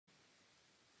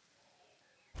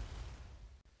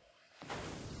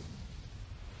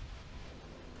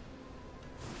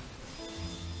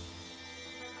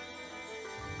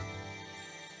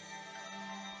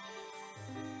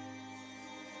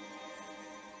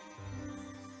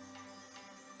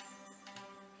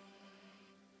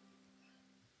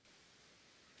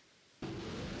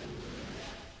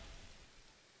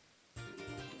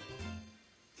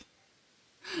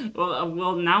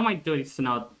Well, now my dude is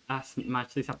not as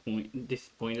much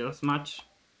disappointed as much.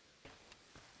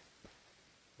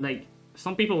 Like,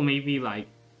 some people may be like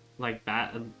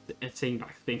bad at saying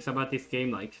bad things about this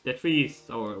game, like the trees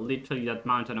or literally that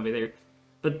mountain over there,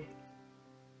 but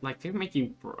like they're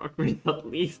making progress at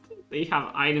least. They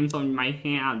have items on my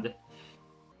hand.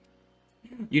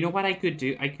 You know what I could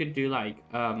do? I could do like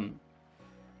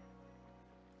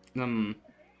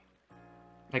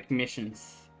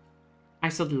missions. I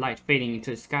saw the light fading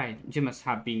into the sky. You must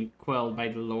have been quelled by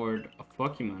the Lord of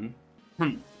Pokemon.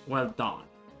 Well done.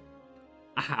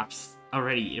 I have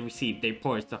already received the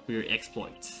reports of your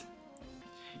exploits.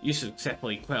 You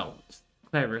successfully quelled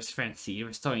Clever's frenzy,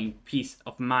 restoring peace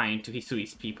of mind to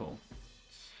Hisui's people.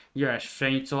 You are a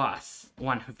stranger to us,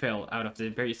 one who fell out of the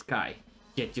very sky,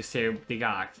 yet you served the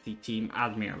Galaxy team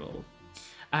admirable.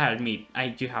 I admit,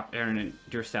 you have earned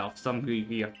yourself some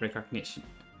degree of recognition,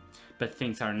 but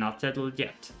things are not settled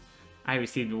yet. I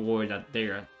received word that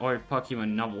there are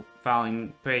Pokemon noble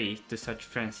falling prey to such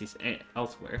frenzies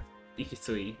elsewhere in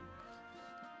Hisui.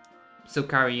 So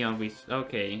carry on with...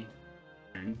 okay.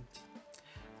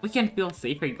 We can feel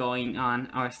safer going on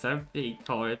our survey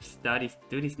corps studies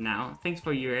do this now. Thanks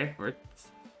for your efforts.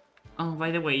 Oh,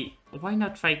 by the way, why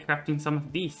not try crafting some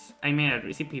of these? I made a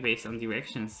recipe based on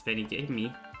directions Benny gave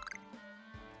me.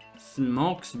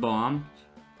 Smokes bomb?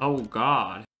 Oh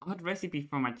god. Odd recipe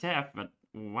for my chef, but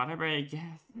whatever I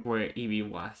guess. Where Eevee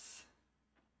was.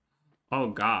 Oh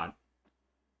god.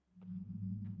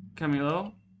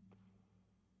 Camilo?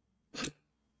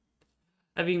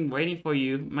 I've been waiting for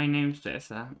you. My name's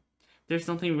Tessa. There's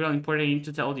something real important I need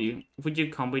to tell you. Would you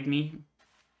come with me?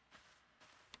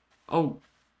 Oh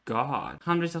god.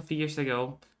 Hundreds of years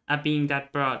ago, a being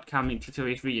that brought calm into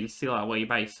this region sealed away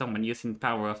by someone using the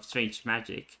power of strange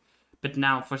magic. But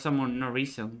now, for some unknown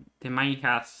reason, the mind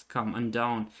has come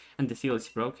undone and the seal is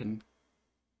broken.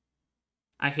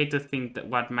 I hate to think that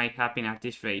what might happen at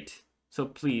this rate, so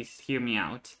please hear me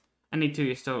out. I need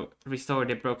to restore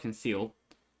the broken seal.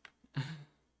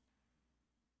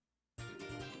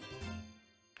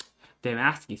 The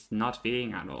mask is not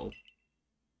fitting at all.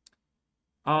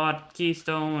 Odd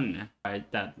keystone.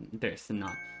 That there's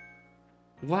not.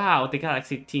 Wow, the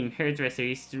Galaxy Team hairdresser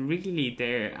is really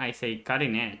there. I say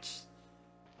cutting edge.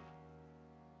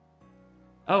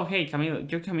 Oh hey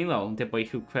Camilo, you're Camilo, the boy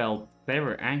who quelled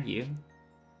Clever, aren't you?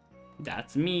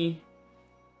 That's me.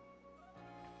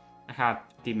 I have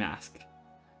the mask.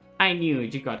 I knew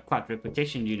you got quite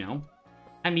reputation, you know.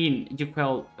 I mean, you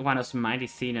quelled one of Mighty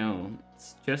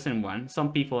Xeno's chosen one.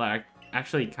 Some people are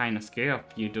actually kind of scared of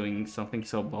you doing something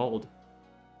so bold.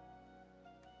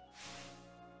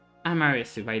 I'm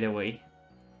Arisu, by the way.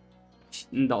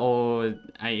 Oh,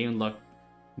 I unlocked...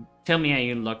 Tell me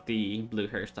I unlocked the blue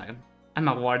hairstyle. I'm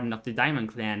a warden of the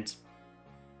Diamond Clan.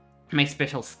 My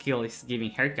special skill is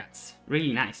giving haircuts.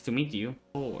 Really nice to meet you.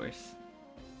 Of course.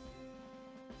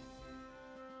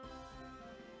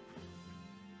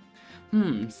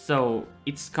 So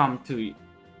it's come to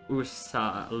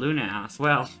Ursaluna as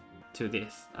well. To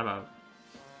this about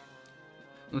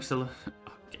Ursaluna.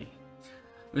 Okay,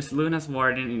 Ursaluna's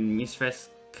warden in Mistress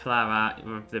Clava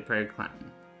of the Prairie Clan.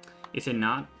 Is it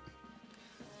not?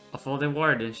 Of all the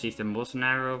wardens, she's the most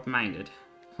narrow-minded.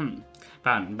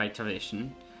 Bound by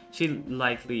tradition, she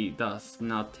likely does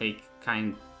not take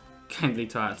kindly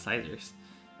to outsiders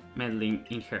meddling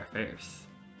in her affairs.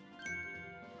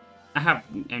 I have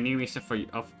a new reason for you,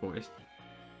 of course.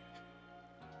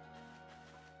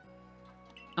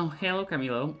 Oh, hello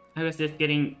Camilo. I was just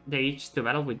getting the itch to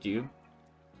battle with you.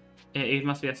 It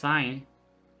must be a sign.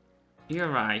 You're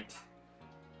right.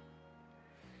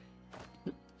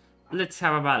 Let's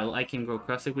have a battle. I can go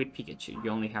cross it with Pikachu.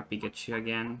 You only have Pikachu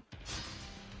again.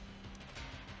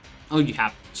 Oh, you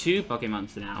have 2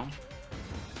 Pokemons now.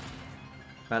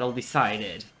 Battle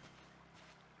decided.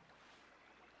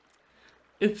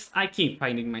 Oops, I keep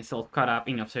finding myself caught up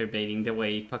in observing the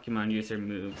way Pokemon user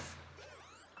moves.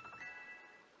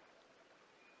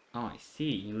 Oh, I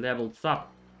see. Levels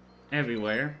up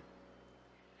everywhere.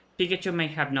 Pikachu may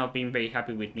have not been very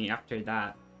happy with me after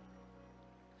that.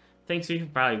 Thanks for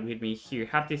battling with me. Here,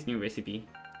 have this new recipe.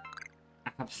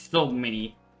 I have so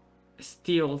many.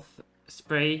 Steel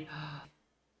spray.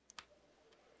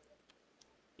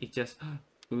 It just...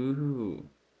 Ooh.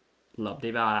 Love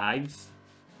the vibes.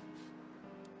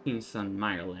 Crimson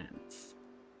Mirelands.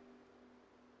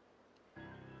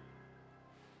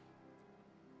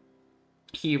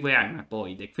 Here we are, my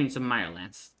boy, the Crimson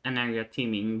Mirelands, an area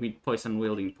teeming with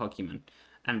poison-wielding Pokemon,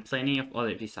 and plenty of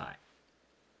other desire.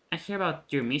 I hear about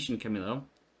your mission, Camilo.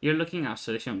 You're looking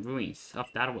after some ruins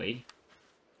up that way.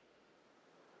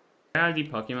 Where are the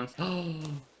Pokemon? Oh,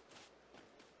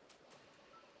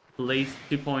 Blaze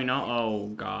 2.0. Oh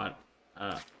god.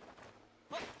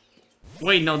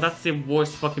 Wait, no, that's the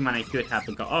worst Pokemon I could have.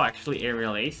 Oh, actually,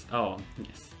 Aerial Ace. Oh,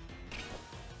 yes.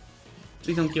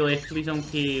 Please don't kill it. Please don't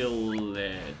kill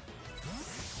it.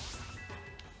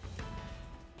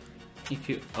 If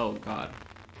you... Oh, God.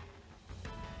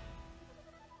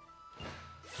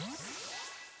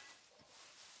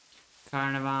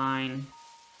 Carnivine.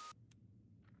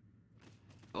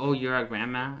 Oh, you're a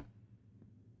grandma?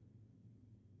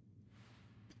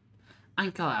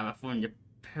 I'm Calava from the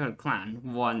Pearl clan.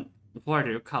 One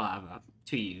water Calava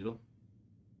to you.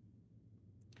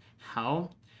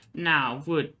 How? Now,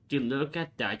 would you look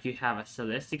at that? You have a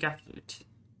Celestica flute.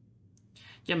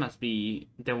 You must be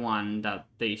the one that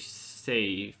they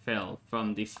say fell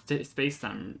from the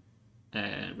space-time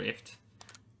rift.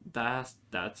 That's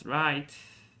right.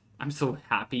 I'm so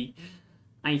happy.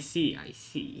 I see.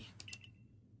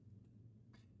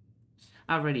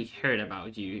 I already heard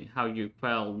about you, how you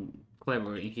fell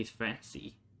clever in his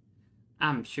fancy.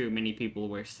 I'm sure many people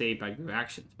were saved by your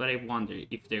actions, but I wonder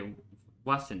if there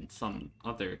wasn't some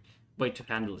other way to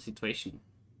handle the situation.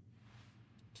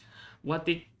 What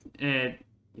you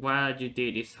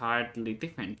did is hardly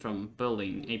different from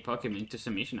building a Pokemon to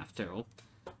submission after all.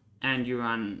 And you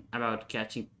run about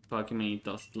catching Pokemon in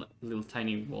those little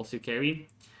tiny balls you carry.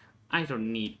 I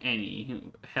don't need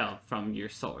any help from your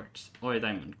swords, or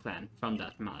Diamond Clan, from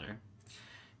that matter.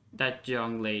 That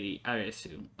young lady,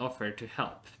 Arisu, offered to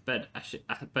help, but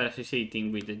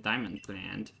associating with the Diamond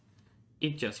Clan,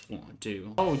 it just won't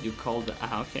do. Oh, you called...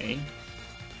 okay.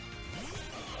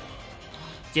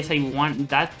 Yes, I want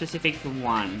that specific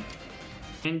one.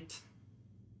 And...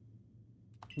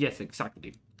 yes,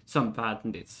 exactly. Some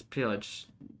bandits pillaged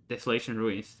Desolation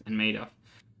Ruins and made off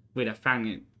with a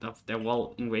fragment of the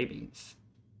wall engravings.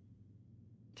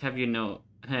 Have you not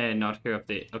heard of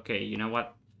the... okay, you know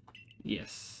what?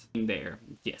 Yes. In there.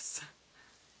 Yes.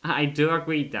 I do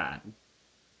agree that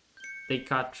they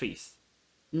cut trees.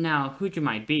 Now, who you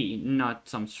might be, not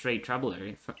some stray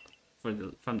traveler from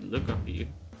the look of you.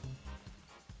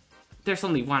 There's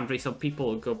only one reason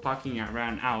people go parking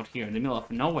around out here in the middle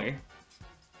of nowhere.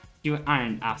 You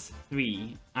aren't us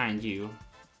three, aren't you?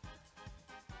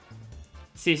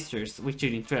 Sisters, we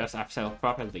should introduce ourselves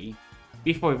properly,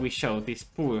 before we show this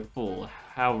poor fool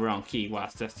how wrong he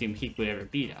was to assume he could ever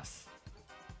beat us.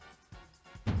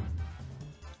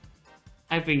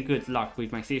 I bring good luck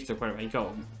with my sister wherever I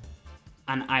go,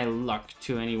 and I luck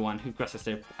to anyone who crosses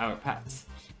our paths.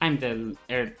 I'm the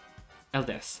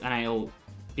eldest, and I'll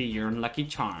be your lucky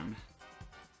charm.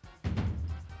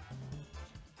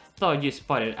 Thought you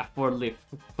spotted a four-leaf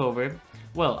clover?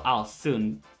 Well, I'll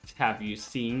soon have you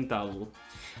seeing double.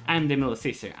 I'm the middle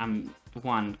sister. I'm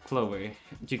one clover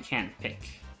you can't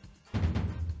pick.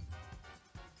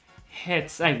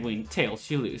 Heads I win, tails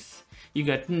you lose. You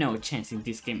got no chance in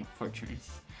this game of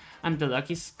fortunes. I'm the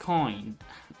luckiest coin.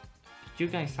 You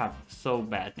guys have so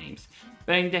bad names,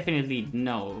 but I definitely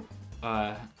know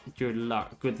your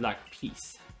good luck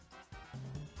piece.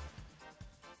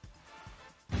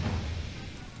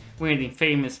 We're the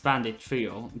famous bandit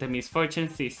trio, the Misfortune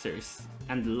Sisters,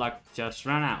 and the luck just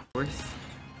ran out.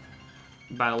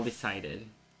 Battle decided.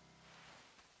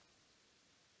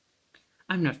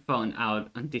 I'm not found out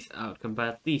on this outcome, but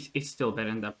at least it's still better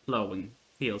than the plowing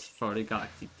fields for the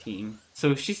Galaxy team.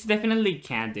 So she's definitely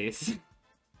Candice.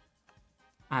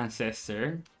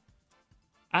 Ancestor.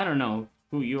 I don't know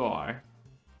who you are.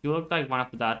 You look like one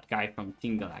of that guy from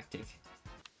Team Galactic.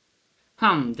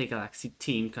 The Galaxy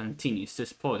team continues to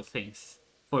spoil things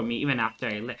for me even after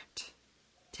I left.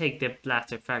 Take the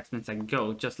blaster fragments and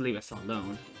go, just leave us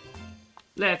alone.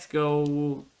 Let's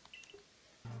go!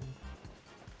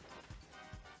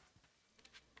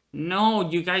 No,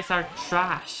 you guys are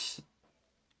trash.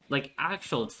 Like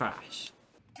actual trash.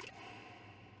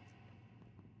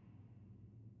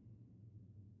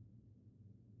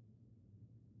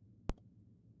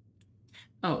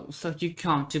 Oh, so you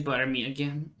come to bother me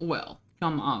again? Well,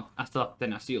 come up as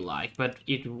often as you like, but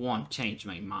it won't change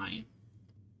my mind.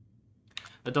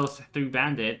 Those three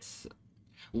bandits...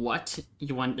 What?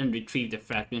 You want to retrieve the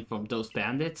fragment from those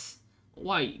bandits?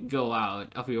 Why go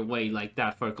out of your way like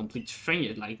that for a complete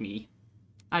stranger like me?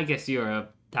 I guess you're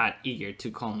that eager to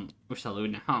come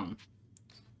Ursaluna home.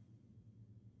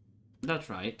 That's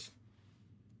right.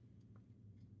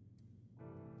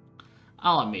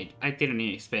 I'll admit, I didn't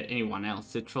expect anyone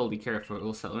else to truly care for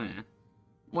Ursaluna.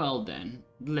 Well then,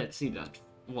 let's see that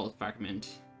wall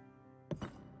fragment.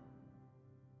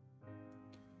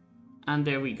 And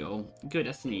there we go, good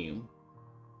as new.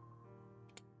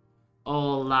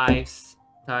 All lives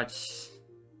touch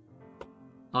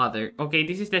other. Okay,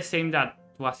 this is the same that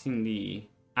was in the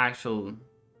actual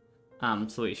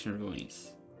solution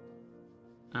ruins.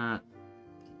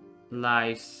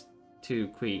 Lives to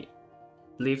create,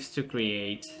 lives to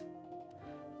create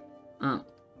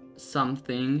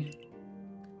something.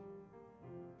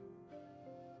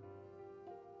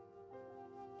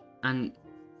 And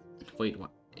wait,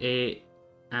 what?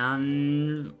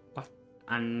 And what?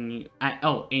 And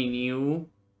oh, a new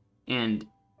and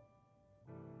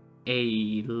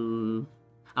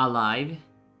alive.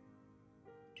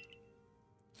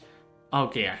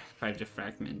 Okay, I find the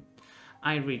fragment.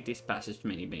 I read this passage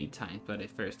many times, but the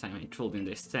first time I truly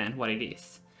understand what it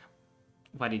is,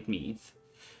 what it means.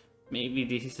 Maybe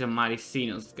this is a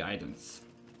Maricino's guidance.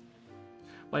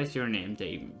 What is your name,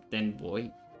 then boy?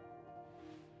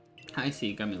 I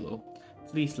see, Camilo.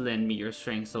 Please lend me your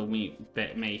strength so we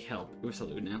may help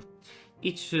Ursaluna.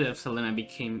 Each foot of Ursaluna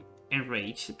became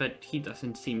enraged, but he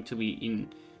doesn't seem to be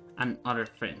in an utter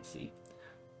frenzy.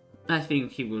 I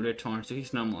think he will return to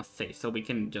his normal state, so we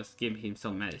can just give him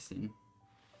some medicine.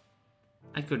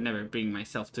 I could never bring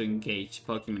myself to engage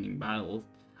Pokemon in battle,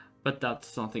 but that's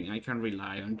something I can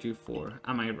rely on you for,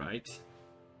 am I right?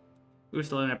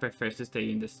 Ursaluna prefers to stay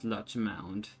in the sludge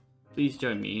mound. Please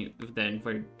join me then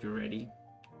when you're ready.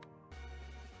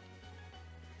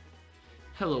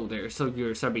 Hello there, so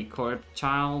you're Sabi Corp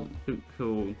child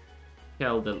who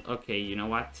held the... Okay, you know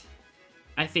what?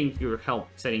 I think your help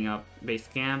setting up base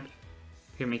camp,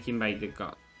 you're making by the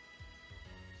god.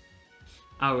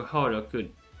 Our Horo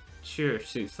could sure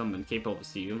choose someone capable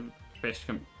of you.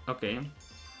 Okay.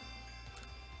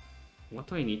 What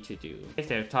do I need to do? If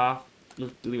they're tough,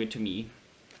 leave it to me.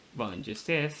 Volunteers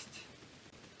test.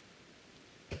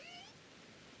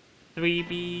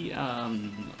 3B,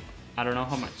 I don't know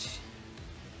how much.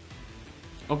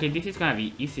 Okay, this is gonna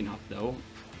be easy enough though.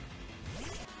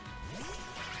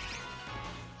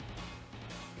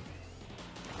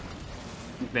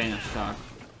 Venoshock.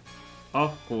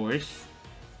 Of course.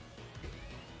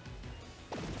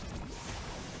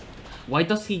 Why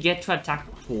does he get to attack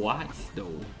twice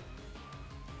though?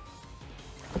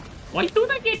 Why do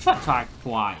they get to attack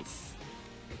twice?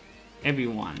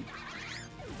 Everyone.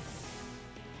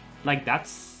 Like,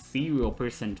 that's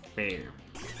 0% fair.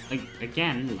 Like,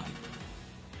 again, like...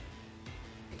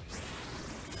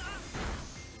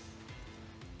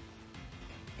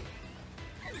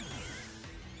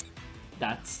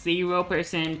 That's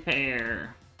 0%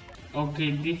 fair.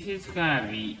 Okay, this is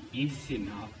gonna be easy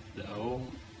enough, though.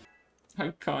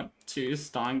 I got 2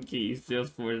 Stonkies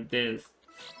just for this.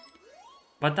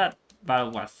 But that battle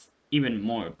was even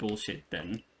more bullshit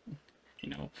than, you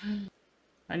know.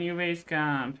 A new base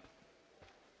camp.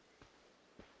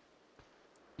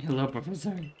 Hello,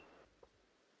 Professor.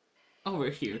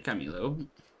 Over here, Camilo.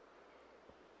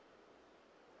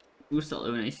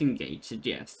 Ursaluna is engaged,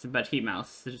 yes, but he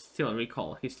must still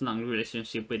recall his long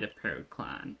relationship with the Pearl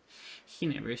clan. He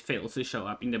never fails to show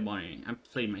up in the morning and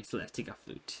play my Celestica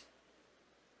flute.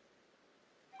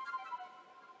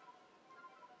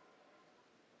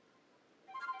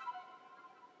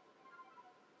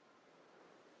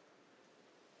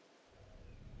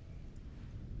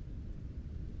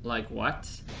 Like what?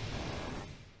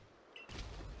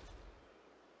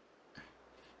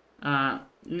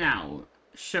 Now,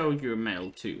 show your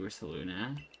medal to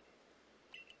Ursaluna.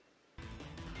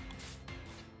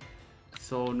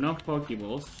 So, no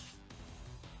Pokeballs.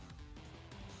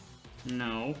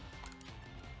 No.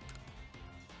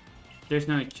 There's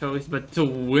no choice but to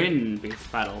win this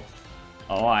battle.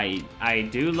 Oh, I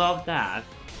do love that.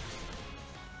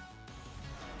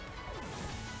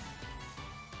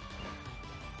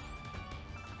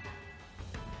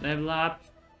 Level up.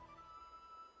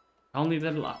 Only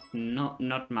level up,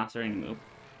 not mastering move.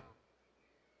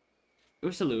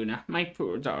 Ursaluna, my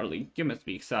poor darling, you must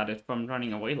be excited from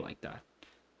running away like that.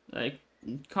 Like,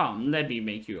 come, let me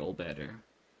make you all better.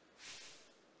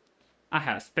 I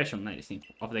have special medicine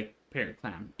of the Pearl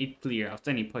clan. It clears out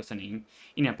any poisoning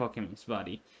in a Pokemon's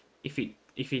body. If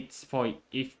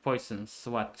poisons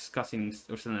what's causing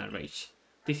Ursaluna rage,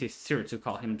 this is sure to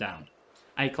calm him down.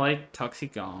 I call it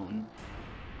Toxicone.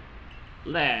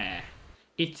 Bleh.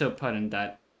 It's so potent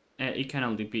that it can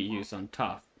only be used on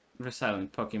tough,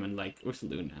 resilient Pokemon like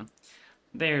Ursaluna.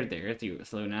 There,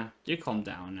 Ursaluna. You calm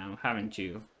down now, haven't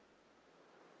you?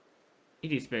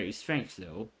 It is very strange,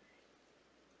 though.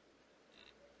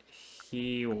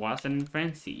 He wasn't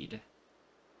frenzied.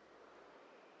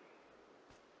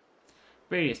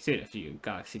 Very astute of you,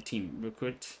 Galaxy Team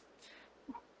Recruit.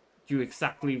 You're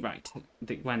exactly right.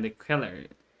 When the clever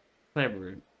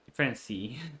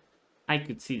frenzy... I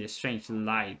could see the strange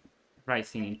light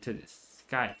rising into the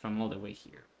sky from all the way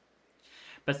here.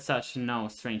 But such no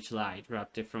strange light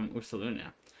erupted from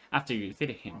Ursaluna. after you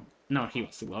defeated him. No, he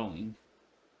was glowing.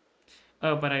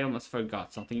 Oh, but I almost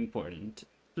forgot something important.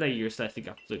 Play your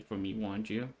Celestica flute for me, won't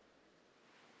you?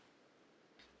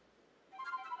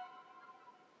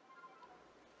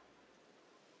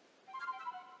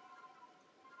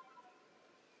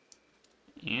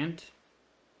 And...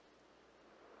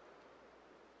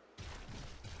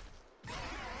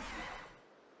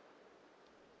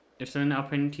 if someone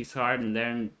opened his heart and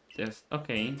then just...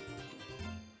 okay.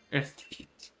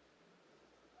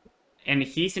 And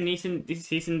he's isn't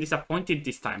disappointed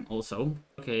this time also.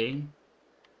 Okay.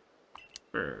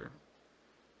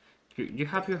 You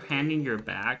have your hand in your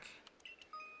back?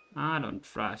 I don't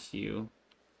trust you.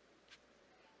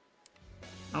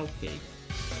 Okay.